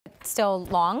still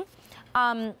long.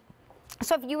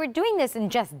 So if you were doing this in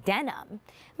just denim,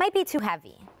 it might be too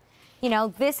heavy. You know,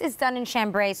 this is done in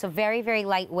chambray, so very, very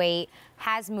lightweight,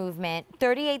 has movement.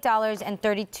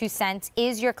 $38.32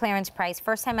 is your clearance price.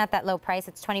 First time at that low price,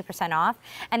 it's 20% off.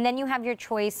 And then you have your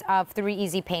choice of 3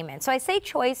 easy payments. So I say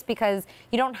choice because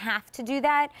you don't have to do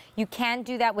that. You can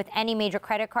do that with any major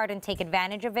credit card and take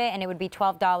advantage of it, and it would be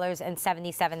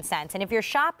 $12.77. And if you're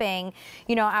shopping,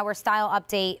 you know, our style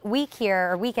update week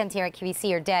here, or weekend here at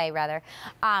QVC, or day rather,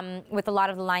 with a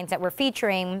lot of the lines that we're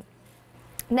featuring,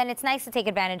 then it's nice to take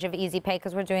advantage of Easy Pay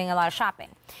because we're doing a lot of shopping.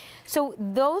 So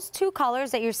those 2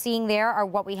 colors that you're seeing there are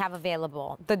what we have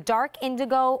available. The dark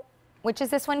indigo, which is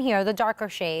this one here, the darker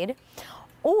shade,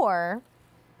 or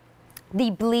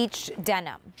the bleached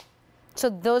denim. So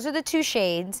those are the 2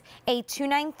 shades,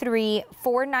 A293,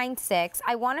 496.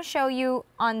 I want to show you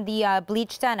on the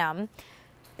bleached denim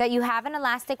that you have an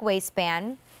elastic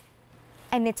waistband,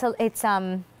 and it's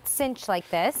cinched like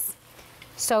this.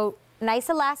 So nice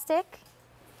elastic.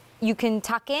 You can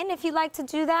tuck in if you like to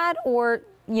do that, or,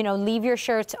 you know, leave your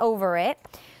shirts over it.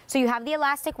 So you have the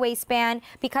elastic waistband.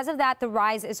 Because of that, the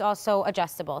rise is also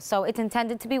adjustable. So it's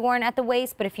intended to be worn at the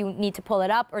waist, but if you need to pull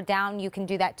it up or down, you can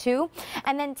do that too.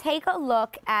 And then take a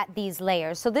look at these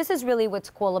layers. So this is really what's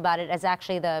cool about it, is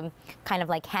actually the kind of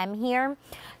like hem here.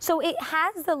 So it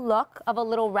has the look of a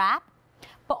little wrap,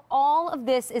 but all of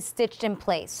this is stitched in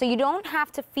place. So you don't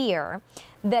have to fear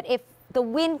that if the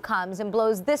wind comes and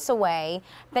blows this away,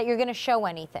 that you're gonna show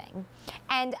anything.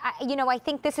 And you know, I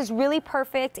think this is really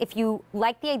perfect if you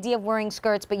like the idea of wearing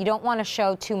skirts, but you don't wanna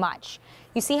show too much.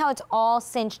 You see how it's all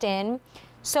cinched in?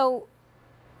 So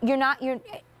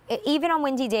even on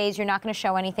windy days, you're not gonna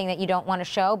show anything that you don't wanna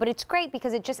show, but it's great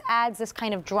because it just adds this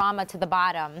kind of drama to the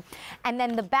bottom. And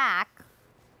then the back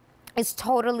is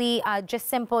totally just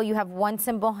simple. You have one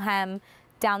simple hem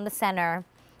down the center,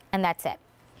 and that's it.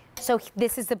 So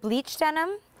this is the bleached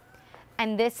denim,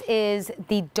 and this is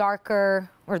the darker,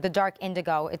 or the dark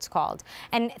indigo, it's called.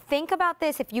 And think about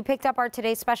this, if you picked up our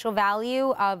today's special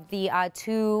value of the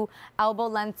 2 elbow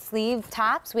length sleeve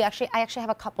tops, I actually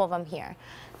have a couple of them here.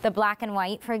 The black and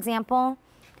white, for example.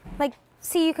 Like,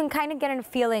 see, you can kind of get a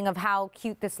feeling of how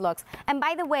cute this looks. And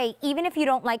by the way, even if you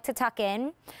don't like to tuck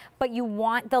in, but you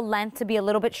want the length to be a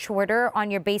little bit shorter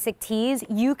on your basic tees,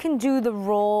 you can do the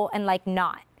roll and like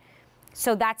knot.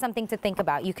 So that's something to think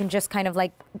about. You can just kind of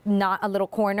like knot a little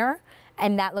corner,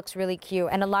 and that looks really cute.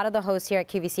 And a lot of the hosts here at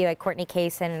QVC, like Courtney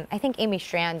Case, and I think Amy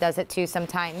Strand does it too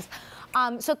sometimes.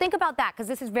 So think about that, because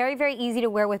this is very, very easy to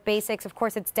wear with basics. Of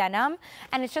course, it's denim,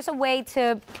 and it's just a way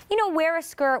to, you know, wear a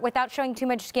skirt without showing too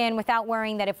much skin, without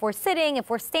worrying that if we're sitting, if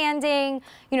we're standing,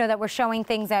 you know, that we're showing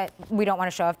things that we don't want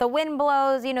to show. If the wind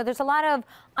blows, you know, there's a lot of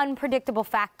unpredictable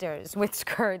factors with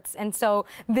skirts, and so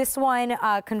this one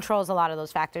controls a lot of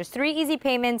those factors. 3 easy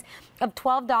payments of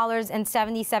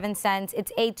 $12.77.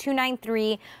 It's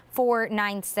A293,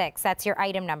 496. That's your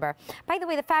item number. By the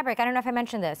way, the fabric, I don't know if I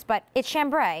mentioned this, but it's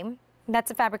chambray.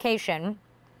 That's a fabrication.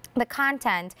 The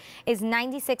content is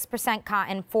 96%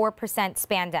 cotton, 4%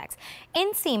 spandex.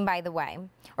 Inseam, by the way,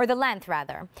 or the length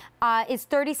rather, is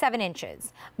 37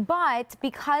 inches. But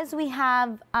because we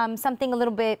have something a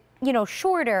little bit, you know,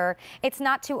 shorter, it's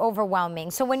not too overwhelming.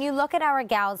 So when you look at our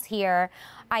gals here,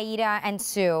 Aida and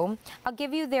Sue, I'll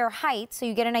give you their height so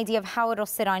you get an idea of how it'll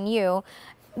sit on you.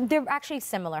 They're actually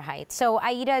similar heights. So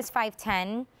Aida is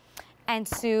 5'10", and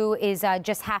Sue is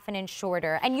just half an inch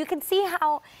shorter. And you can see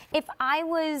how if I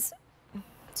was,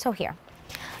 so here,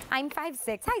 I'm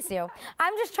 5'6". Hi, Sue.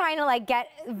 I'm just trying to like get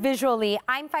visually,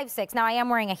 I'm 5'6". Now I am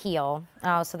wearing a heel.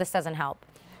 Oh, so this doesn't help.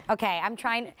 Okay, I'm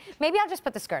trying, maybe I'll just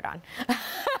put the skirt on.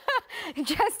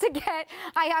 Just to get,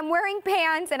 I'm wearing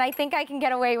pants and I think I can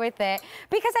get away with it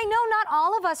because I know not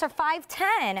all of us are 5'10",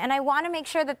 and I want to make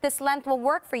sure that this length will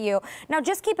work for you. Now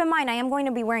just keep in mind, I am going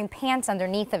to be wearing pants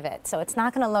underneath of it, so it's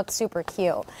not going to look super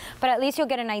cute, but at least you'll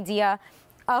get an idea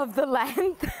of the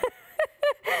length.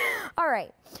 All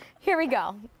right, here we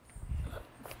go.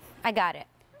 I got it.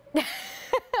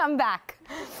 I'm back.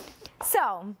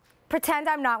 So, pretend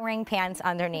I'm not wearing pants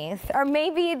underneath. Or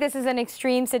maybe this is an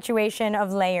extreme situation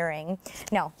of layering.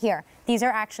 No, here. These are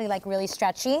actually like really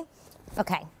stretchy.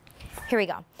 Okay, here we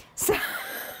go. So,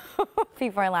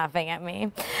 people are laughing at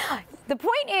me. The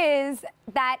point is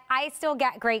that I still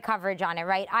get great coverage on it,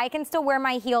 right? I can still wear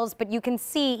my heels, but you can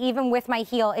see even with my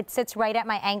heel, it sits right at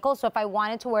my ankle. So if I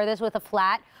wanted to wear this with a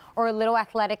flat or a little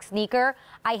athletic sneaker,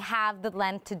 I have the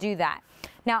length to do that.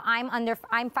 Now I'm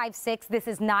 5'6", this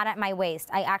is not at my waist.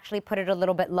 I actually put it a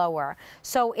little bit lower.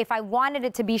 So if I wanted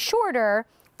it to be shorter,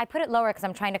 I put it lower because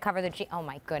I'm trying to cover the jeans. Oh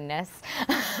my goodness.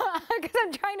 Because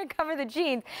I'm trying to cover the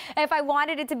jeans. If I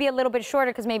wanted it to be a little bit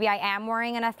shorter, because maybe I am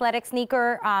wearing an athletic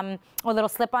sneaker or a little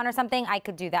slip-on or something, I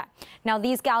could do that. Now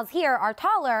these gals here are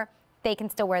taller. They can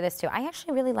still wear this too. I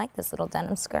actually really like this little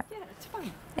denim skirt. Yeah, it's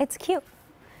fun. It's cute.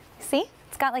 See?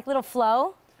 It's got like little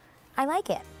flow. I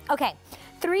like it. Okay,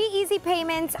 3 easy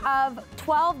payments of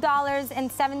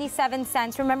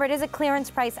 $12.77. Remember, it is a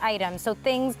clearance price item, so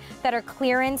things that are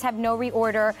clearance have no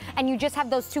reorder, and you just have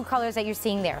those 2 colors that you're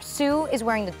seeing there. Sue is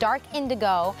wearing the dark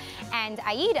indigo, and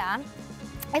Aida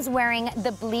is wearing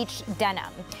the bleached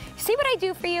denim. See what I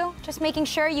do for you? Just making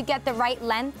sure you get the right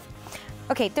length.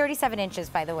 Okay, 37 inches,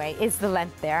 by the way, is the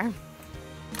length there.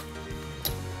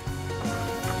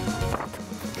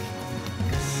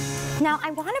 Now,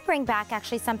 I want to bring back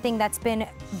actually something that's been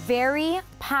very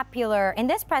popular in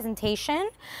this presentation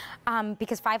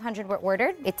because 500 were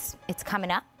ordered. It's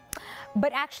coming up.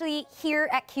 But actually, here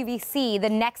at QVC, the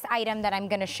next item that I'm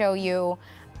going to show you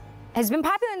has been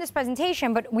popular in this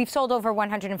presentation, but we've sold over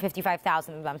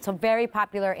 155,000 of them, so very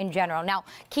popular in general. Now,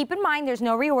 keep in mind, there's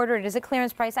no reorder. It is a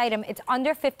clearance price item. It's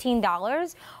under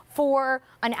 $15 for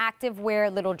an activewear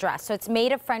little dress. So it's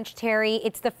made of French terry.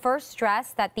 It's the first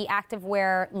dress that the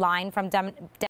activewear line from Denim